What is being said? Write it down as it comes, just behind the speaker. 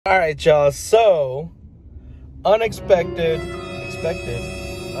All right, y'all. So, unexpected.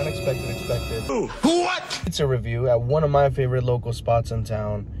 What? Pizza review at one of my favorite local spots in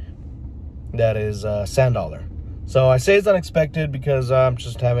town. That is Sand Dollar. So I say it's unexpected because I'm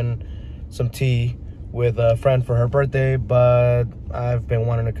just having some tea with a friend for her birthday, but I've been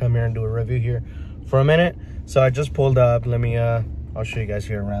wanting to come here and do a review here for a minute. So I just pulled up. Let me, I'll show you guys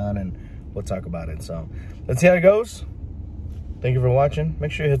here around and we'll talk about it. So let's see how it goes. Thank you for watching.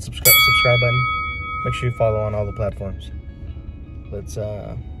 Make sure you hit subscribe button. Make sure you follow on all the platforms. Let's,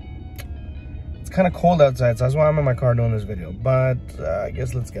 it's kind of cold outside, so that's why I'm in my car doing this video. But I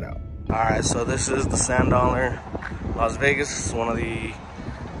guess let's get out. All right, so this is the Sand Dollar, Las Vegas. It's one of the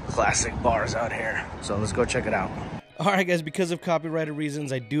classic bars out here. So let's go check it out. All right, guys, because of copyrighted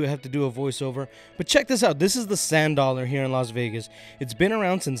reasons, I do have to do a voiceover. But check this out. This is the Sand Dollar here in Las Vegas. It's been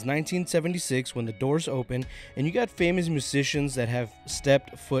around since 1976 when the doors opened, and you got famous musicians that have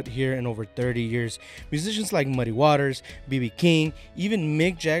stepped foot here in over 30 years. Musicians like Muddy Waters, B.B. King, even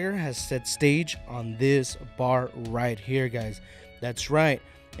Mick Jagger has set stage on this bar right here, guys. That's right.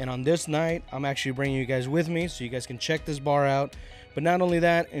 And on this night, I'm actually bringing you guys with me so you guys can check this bar out. But not only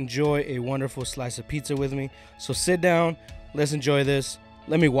that, enjoy a wonderful slice of pizza with me. So sit down, let's enjoy this.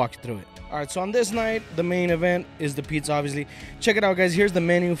 Let me walk you through it. All right, so on this night, the main event is the pizza, obviously. Check it out, guys. Here's the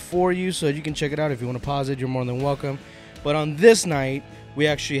menu for you so you can check it out. If you want to pause it, you're more than welcome. But on this night, we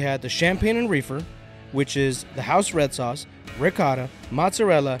actually had the Champagne and Reefer, which is the house red sauce, ricotta,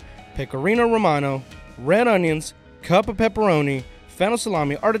 mozzarella, pecorino romano, red onions, cup of pepperoni, fennel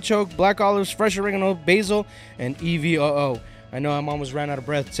salami, artichoke, black olives, fresh oregano, basil, and EVOO. I know I'm almost ran out of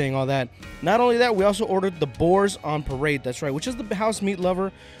breath saying all that. Not only that, we also ordered the Boars on Parade. That's right, which is the house meat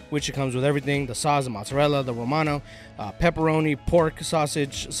lover, which it comes with everything. The sauce, the mozzarella, the romano, pepperoni, pork,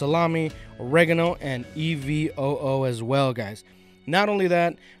 sausage, salami, oregano, and EVOO as well, guys. Not only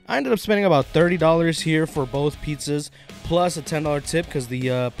that, I ended up spending about $30 here for both pizzas, plus a $10 tip because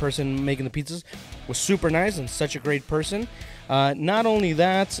the person making the pizzas was super nice and such a great person. Not only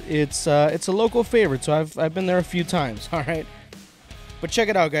that, it's a local favorite, so I've been there a few times. All right. But check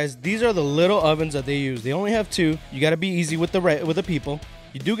it out, guys. These are the little ovens that they use. They only have two. You got to be easy with the people.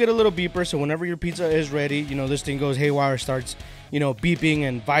 You do get a little beeper, so whenever your pizza is ready, you know, this thing goes haywire, starts, you know, beeping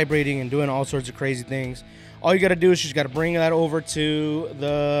and vibrating and doing all sorts of crazy things. All you got to do is just got to bring that over to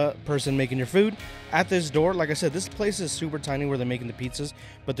the person making your food at this door. Like I said, this place is super tiny where they're making the pizzas,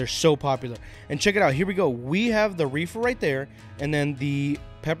 but they're so popular. And check it out. Here we go. We have the reefer right there, and then the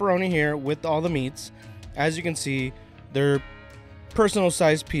pepperoni here with all the meats. As you can see, they're personal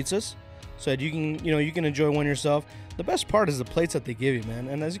sized pizzas so that you can enjoy one yourself. The best part is the plates that they give you, man.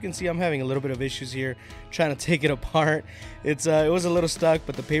 And as you can see, I'm having a little bit of issues here trying to take it apart. It was a little stuck,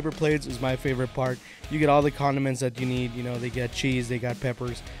 but the paper plates is my favorite part. You get all the condiments that you need. You know, they got cheese, they got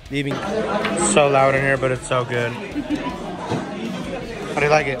peppers. They even so loud in here, but it's so good. How do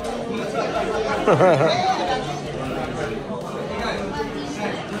you like it?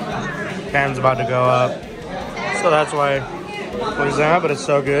 Pan's about to go up, so that's why. What is that? But it's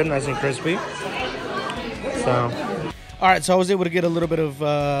so good, nice and crispy. So, all right, so I was able to get a little bit of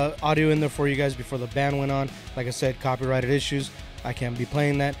audio in there for you guys before the band went on. Like I said, copyrighted issues. I can't be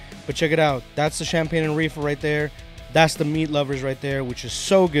playing that. But check it out. That's the Champagne and Reefer right there. That's the Meat Lovers right there, which is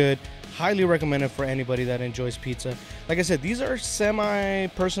so good. Highly recommended for anybody that enjoys pizza. Like I said, these are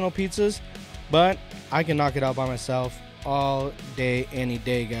semi-personal pizzas, but I can knock it out by myself all day, any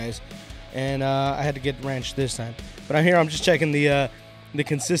day, guys. And I had to get ranch this time. But I'm here, I'm just checking the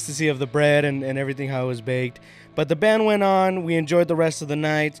consistency of the bread and everything, how it was baked. But the band went on. We enjoyed the rest of the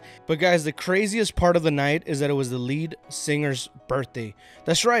night. But guys, the craziest part of the night is that it was the lead singer's birthday.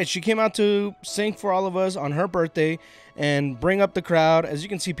 That's right. She came out to sing for all of us on her birthday and bring up the crowd. As you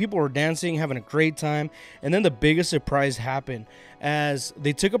can see, people were dancing, having a great time. And then the biggest surprise happened. As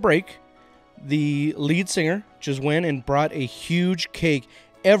they took a break, the lead singer just went and brought a huge cake.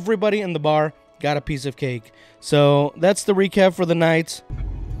 Everybody in the bar got a piece of cake. So that's the recap for the night.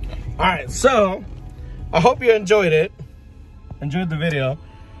 All right, so I hope you enjoyed it. Enjoyed the video.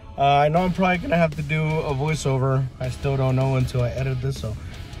 I know I'm probably gonna have to do a voiceover. I still don't know until I edit this, so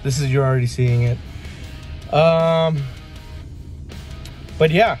this is, you're already seeing it. But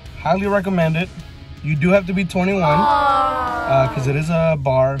yeah, highly recommend it. You do have to be 21 because it is a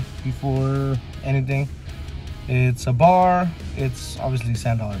bar before anything. It's a bar. It's obviously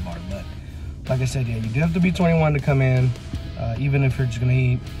Sand Dollar bar, but like I said, yeah, you do have to be 21 to come in, even if you're just gonna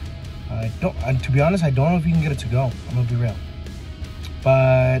eat. To be honest, I don't know if you can get it to go. I'm gonna be real.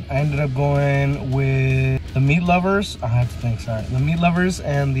 But I ended up going with the Meat Lovers. I have to think, sorry. The Meat Lovers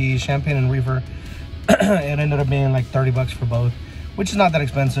and the Champagne and Reefer. It ended up being like 30 bucks for both, which is not that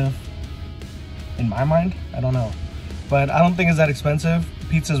expensive in my mind. I don't know, but I don't think it's that expensive.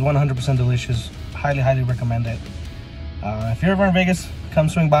 Pizza is 100% delicious. Highly, highly recommend it. If you're ever in Vegas, come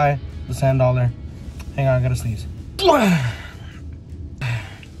swing by the Sand Dollar. Hang on, I gotta sneeze. All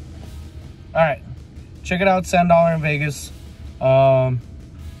right, check it out, Sand Dollar in Vegas. I'll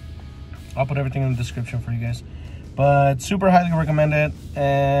put everything in the description for you guys. But super highly recommend it.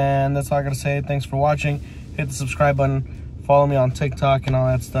 And that's all I gotta say. Thanks for watching. Hit the subscribe button. Follow me on TikTok and all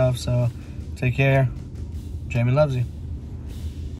that stuff. So take care. Jamie loves you.